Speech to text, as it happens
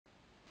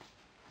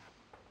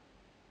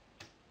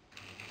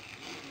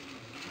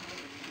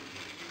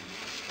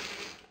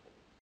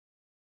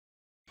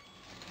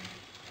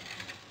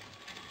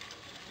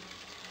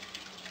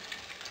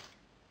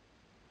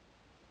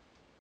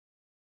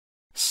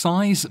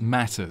Size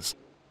matters,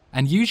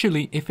 and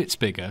usually if it's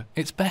bigger,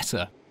 it's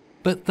better.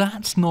 But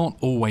that's not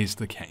always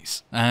the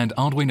case, and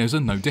Arduinos are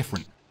no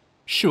different.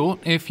 Sure,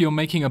 if you're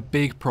making a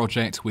big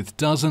project with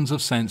dozens of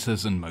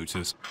sensors and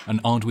motors,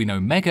 an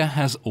Arduino Mega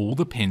has all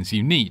the pins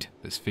you need.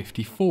 There's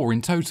 54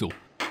 in total.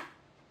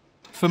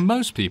 For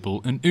most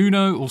people, an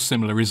Uno or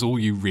similar is all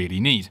you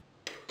really need.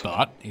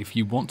 But if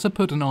you want to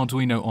put an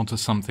Arduino onto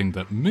something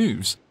that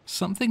moves,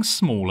 something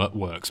smaller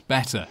works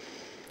better.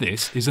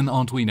 This is an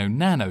Arduino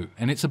Nano,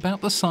 and it's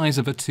about the size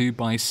of a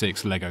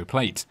 2x6 Lego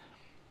plate.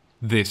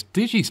 This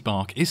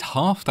DigiSpark is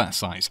half that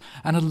size,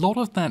 and a lot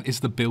of that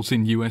is the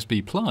built-in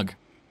USB plug.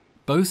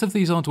 Both of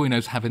these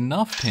Arduinos have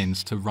enough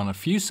pins to run a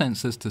few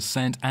sensors to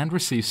send and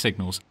receive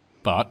signals,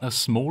 but are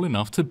small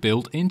enough to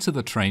build into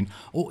the train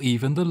or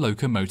even the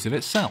locomotive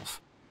itself.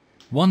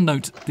 One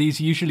note, these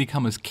usually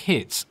come as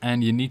kits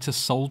and you need to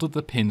solder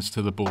the pins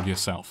to the board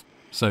yourself.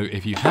 So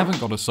if you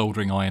haven't got a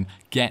soldering iron,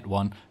 get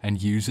one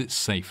and use it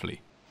safely.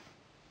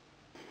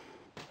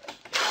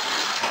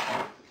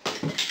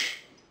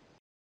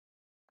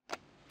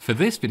 For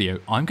this video,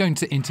 I'm going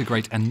to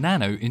integrate a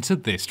Nano into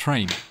this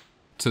train.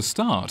 To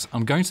start,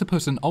 I'm going to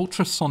put an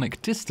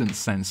ultrasonic distance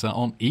sensor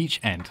on each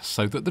end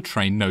so that the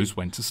train knows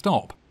when to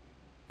stop.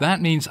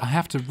 That means I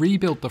have to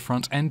rebuild the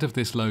front end of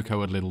this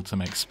loco a little to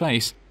make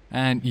space,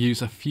 and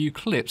use a few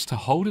clips to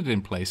hold it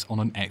in place on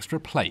an extra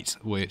plate,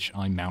 which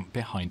I mount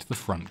behind the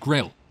front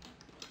grille.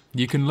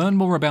 You can learn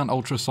more about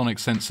ultrasonic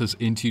sensors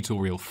in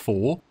tutorial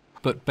 4,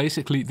 but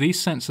basically these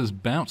sensors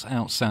bounce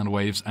out sound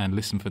waves and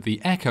listen for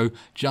the echo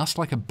just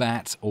like a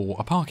bat or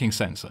a parking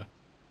sensor.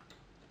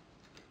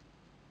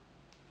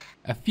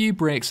 A few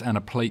bricks and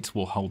a plate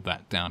will hold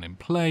that down in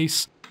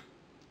place.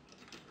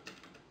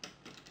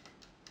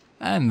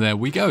 And there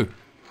we go.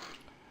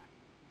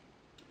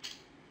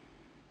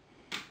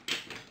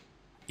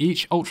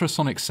 Each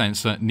ultrasonic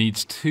sensor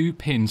needs 2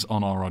 pins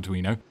on our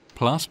Arduino,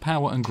 plus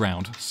power and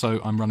ground,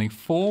 so I'm running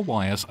 4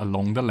 wires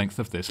along the length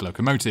of this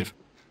locomotive.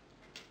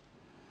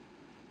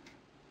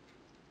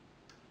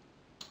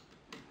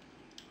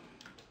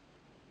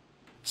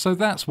 So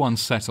that's one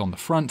set on the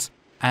front,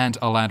 and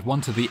I'll add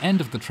one to the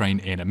end of the train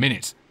in a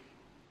minute.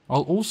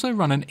 I'll also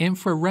run an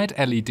infrared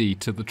LED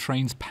to the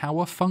train's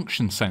power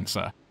function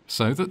sensor,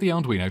 so that the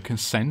Arduino can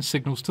send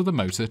signals to the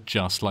motor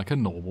just like a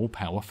normal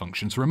power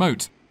functions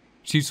remote.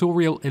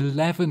 Tutorial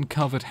 11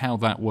 covered how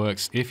that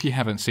works if you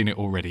haven't seen it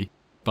already,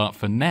 but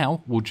for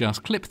now we'll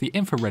just clip the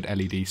infrared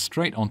LED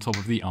straight on top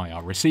of the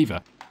IR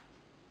receiver.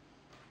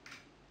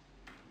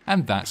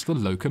 And that's the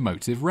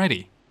locomotive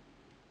ready.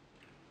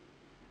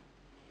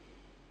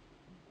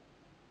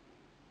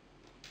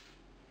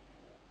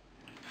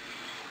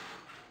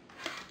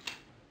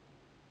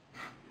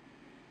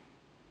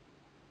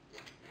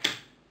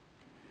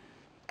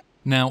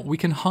 Now we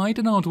can hide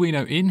an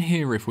Arduino in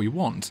here if we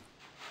want,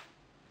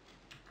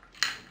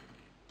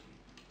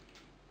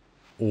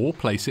 or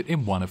place it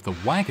in one of the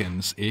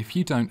wagons if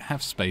you don't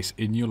have space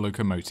in your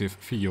locomotive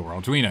for your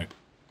Arduino.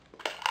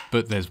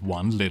 But there's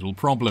one little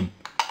problem.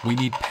 We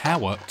need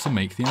power to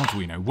make the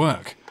Arduino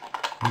work.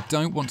 We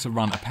don't want to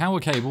run a power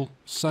cable,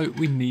 so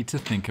we need to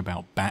think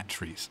about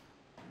batteries.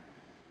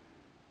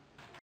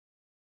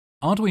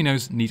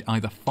 Arduinos need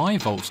either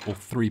 5 volts or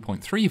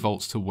 3.3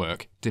 volts to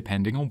work,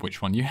 depending on which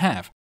one you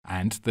have,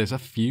 and there's a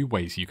few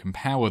ways you can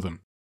power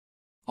them.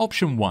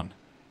 Option 1.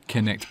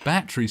 Connect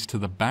batteries to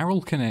the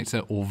barrel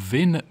connector or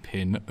VIN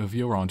pin of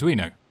your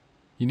Arduino.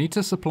 You need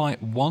to supply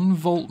 1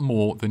 volt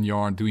more than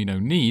your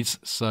Arduino needs,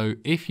 so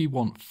if you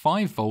want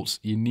 5 volts,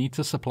 you need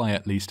to supply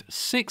at least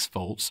 6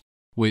 volts,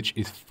 which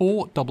is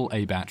 4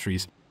 AA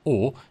batteries,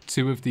 or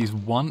 2 of these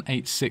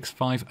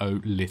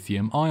 18650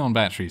 lithium-ion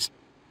batteries.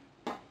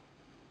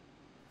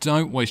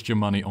 Don't waste your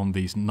money on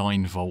these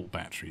 9-volt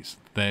batteries.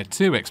 They're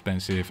too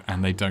expensive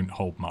and they don't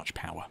hold much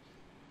power.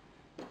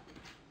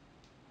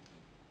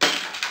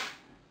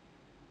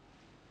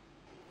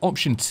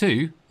 Option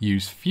 2,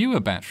 use fewer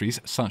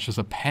batteries such as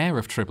a pair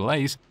of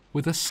AAAs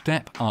with a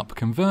step-up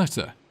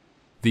converter.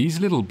 These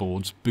little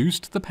boards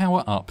boost the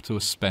power up to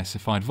a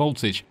specified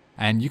voltage,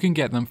 and you can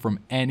get them from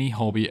any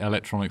hobby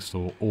electronics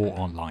store or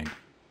online.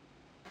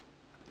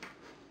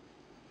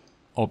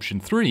 Option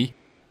 3,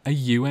 a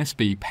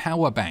USB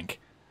power bank.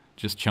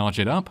 Just charge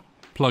it up,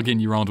 plug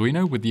in your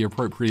Arduino with the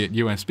appropriate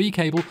USB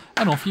cable,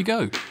 and off you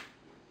go.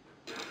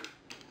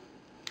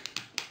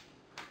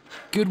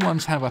 Good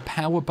ones have a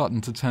power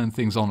button to turn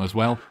things on as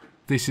well.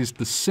 This is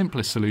the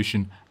simplest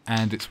solution,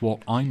 and it's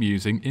what I'm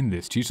using in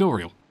this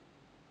tutorial.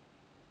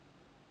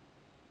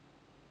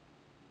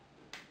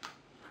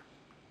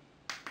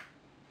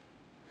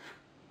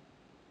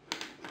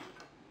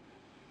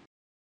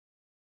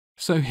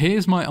 So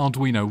here's my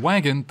Arduino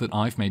Wagon that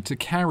I've made to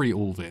carry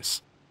all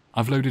this.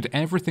 I've loaded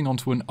everything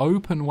onto an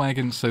open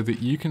wagon so that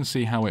you can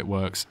see how it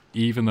works,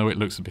 even though it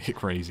looks a bit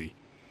crazy.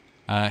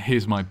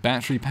 Here's my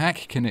battery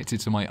pack connected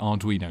to my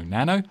Arduino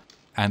Nano,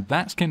 and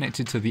that's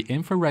connected to the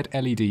infrared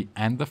LED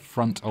and the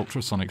front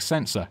ultrasonic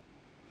sensor.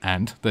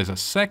 And there's a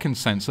second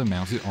sensor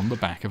mounted on the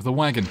back of the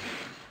wagon.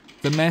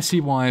 The messy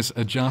wires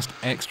are just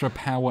extra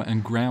power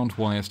and ground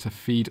wires to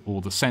feed all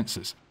the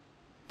sensors.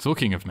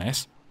 Talking of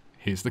mess,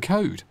 here's the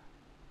code.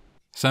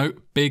 So,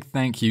 big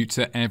thank you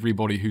to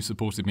everybody who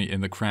supported me in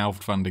the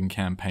crowdfunding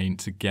campaign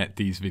to get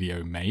these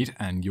videos made,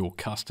 and your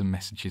custom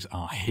messages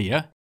are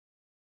here.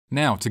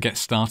 Now, to get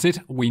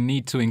started, we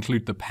need to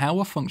include the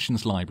power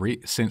functions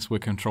library since we're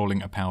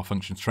controlling a power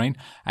functions train,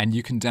 and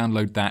you can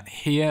download that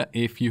here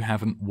if you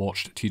haven't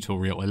watched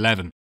tutorial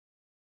 11.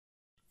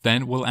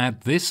 Then we'll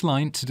add this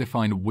line to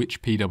define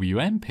which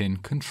PWM pin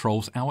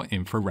controls our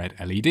infrared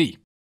LED.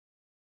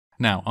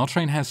 Now, our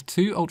train has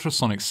 2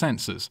 ultrasonic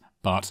sensors,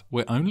 but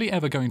we're only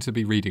ever going to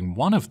be reading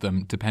one of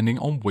them depending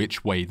on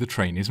which way the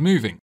train is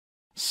moving.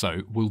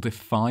 So we'll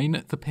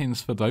define the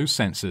pins for those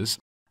sensors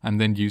and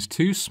then use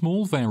 2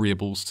 small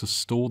variables to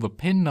store the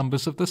pin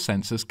numbers of the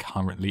sensors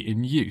currently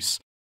in use.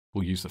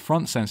 We'll use the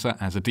front sensor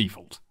as a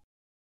default.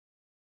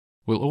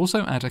 We'll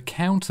also add a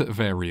counter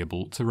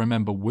variable to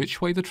remember which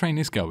way the train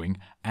is going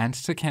and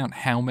to count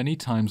how many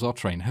times our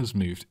train has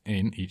moved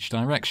in each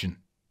direction.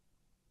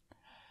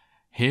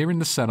 Here in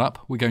the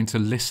setup, we're going to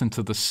listen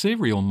to the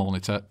serial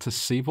monitor to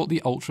see what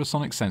the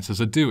ultrasonic sensors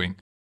are doing.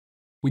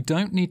 We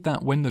don't need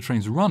that when the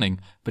train's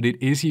running, but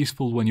it is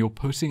useful when you're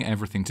putting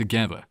everything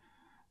together.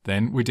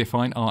 Then we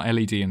define our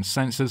LED and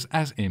sensors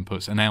as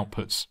inputs and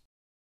outputs.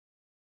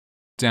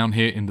 Down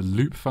here in the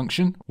loop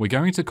function, we're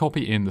going to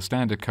copy in the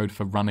standard code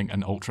for running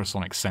an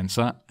ultrasonic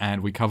sensor,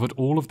 and we covered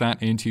all of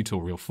that in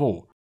tutorial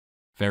 4.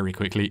 Very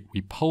quickly, we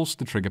pulse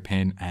the trigger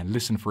pin and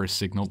listen for a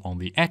signal on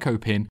the echo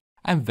pin,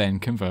 and then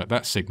convert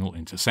that signal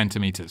into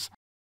centimeters.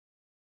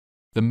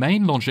 The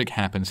main logic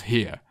happens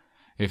here.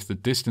 If the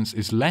distance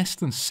is less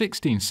than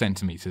 16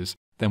 centimeters,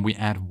 then we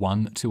add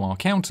 1 to our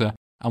counter,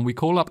 and we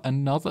call up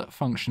another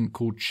function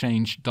called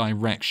change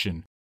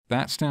direction.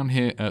 That's down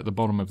here at the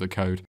bottom of the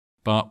code,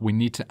 but we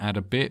need to add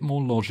a bit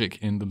more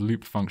logic in the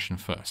loop function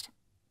first.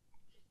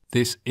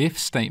 This if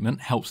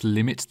statement helps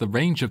limit the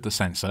range of the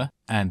sensor,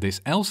 and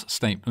this else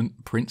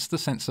statement prints the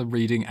sensor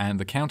reading and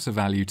the counter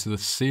value to the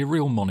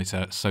serial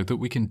monitor so that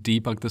we can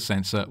debug the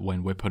sensor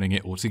when we're putting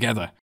it all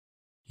together.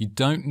 You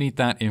don't need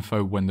that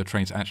info when the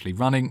train's actually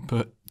running,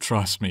 but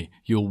trust me,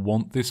 you'll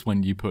want this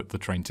when you put the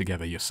train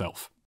together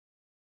yourself.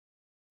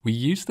 We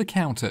use the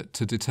counter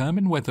to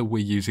determine whether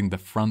we're using the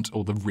front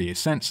or the rear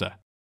sensor.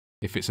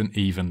 If it's an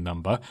even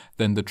number,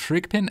 then the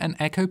trig pin and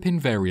echo pin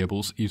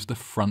variables use the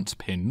front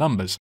pin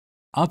numbers.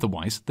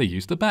 Otherwise, they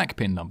use the back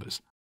pin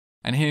numbers.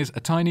 And here's a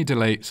tiny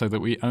delay so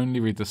that we only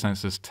read the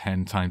sensors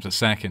 10 times a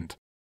second.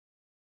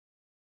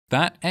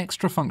 That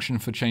extra function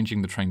for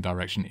changing the train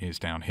direction is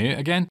down here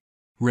again.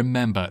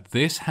 Remember,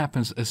 this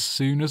happens as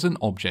soon as an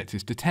object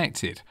is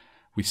detected.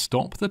 We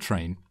stop the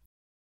train,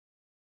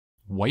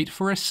 wait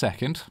for a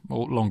second,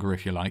 or longer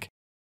if you like.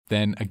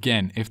 Then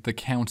again, if the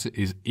counter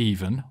is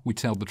even, we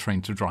tell the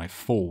train to drive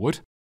forward.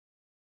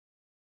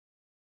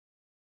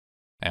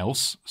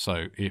 Else,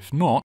 so if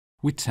not,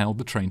 we tell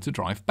the train to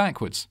drive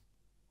backwards.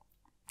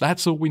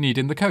 That's all we need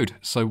in the code,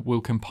 so we'll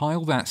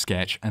compile that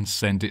sketch and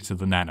send it to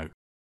the Nano.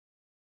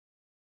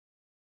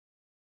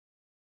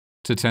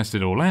 To test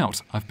it all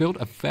out, I've built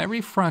a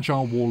very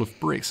fragile wall of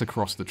bricks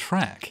across the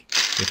track.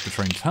 If the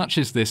train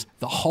touches this,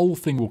 the whole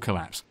thing will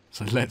collapse,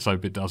 so let's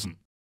hope it doesn't.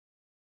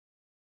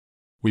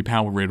 We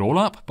power it all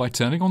up by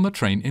turning on the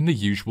train in the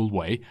usual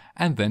way,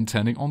 and then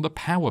turning on the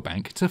power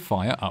bank to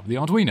fire up the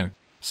Arduino.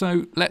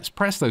 So let's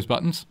press those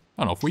buttons,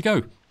 and off we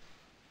go.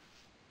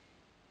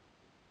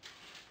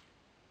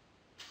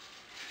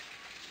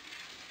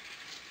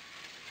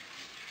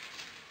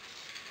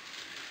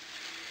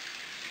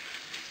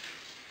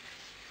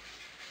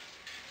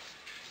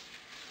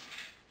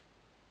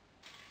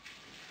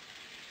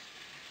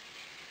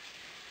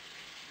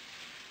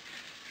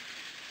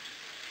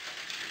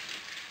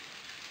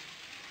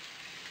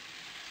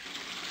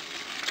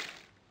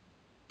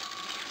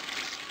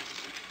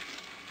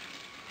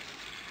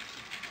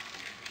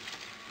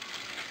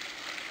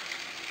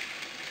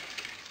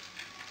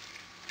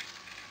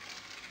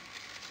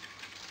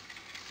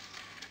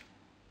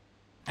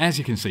 As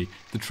you can see,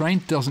 the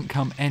train doesn't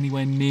come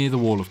anywhere near the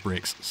wall of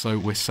bricks, so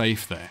we're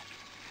safe there.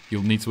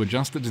 You'll need to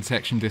adjust the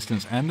detection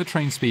distance and the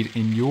train speed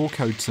in your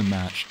code to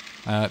match.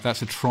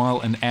 That's a trial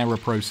and error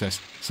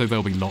process, so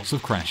there'll be lots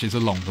of crashes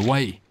along the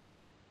way.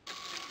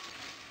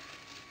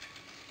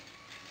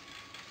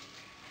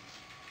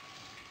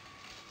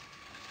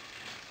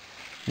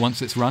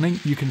 Once it's running,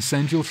 you can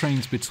send your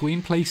trains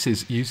between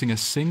places using a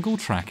single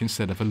track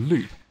instead of a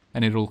loop,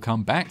 and it'll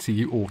come back to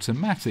you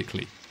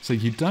automatically. So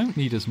you don't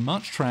need as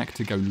much track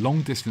to go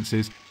long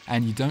distances,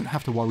 and you don't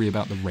have to worry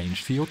about the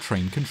range for your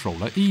train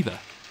controller either.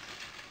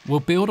 We'll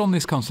build on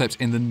this concept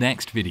in the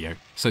next video,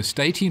 so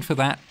stay tuned for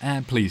that,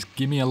 and please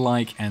give me a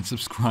like and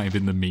subscribe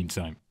in the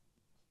meantime.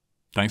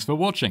 Thanks for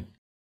watching.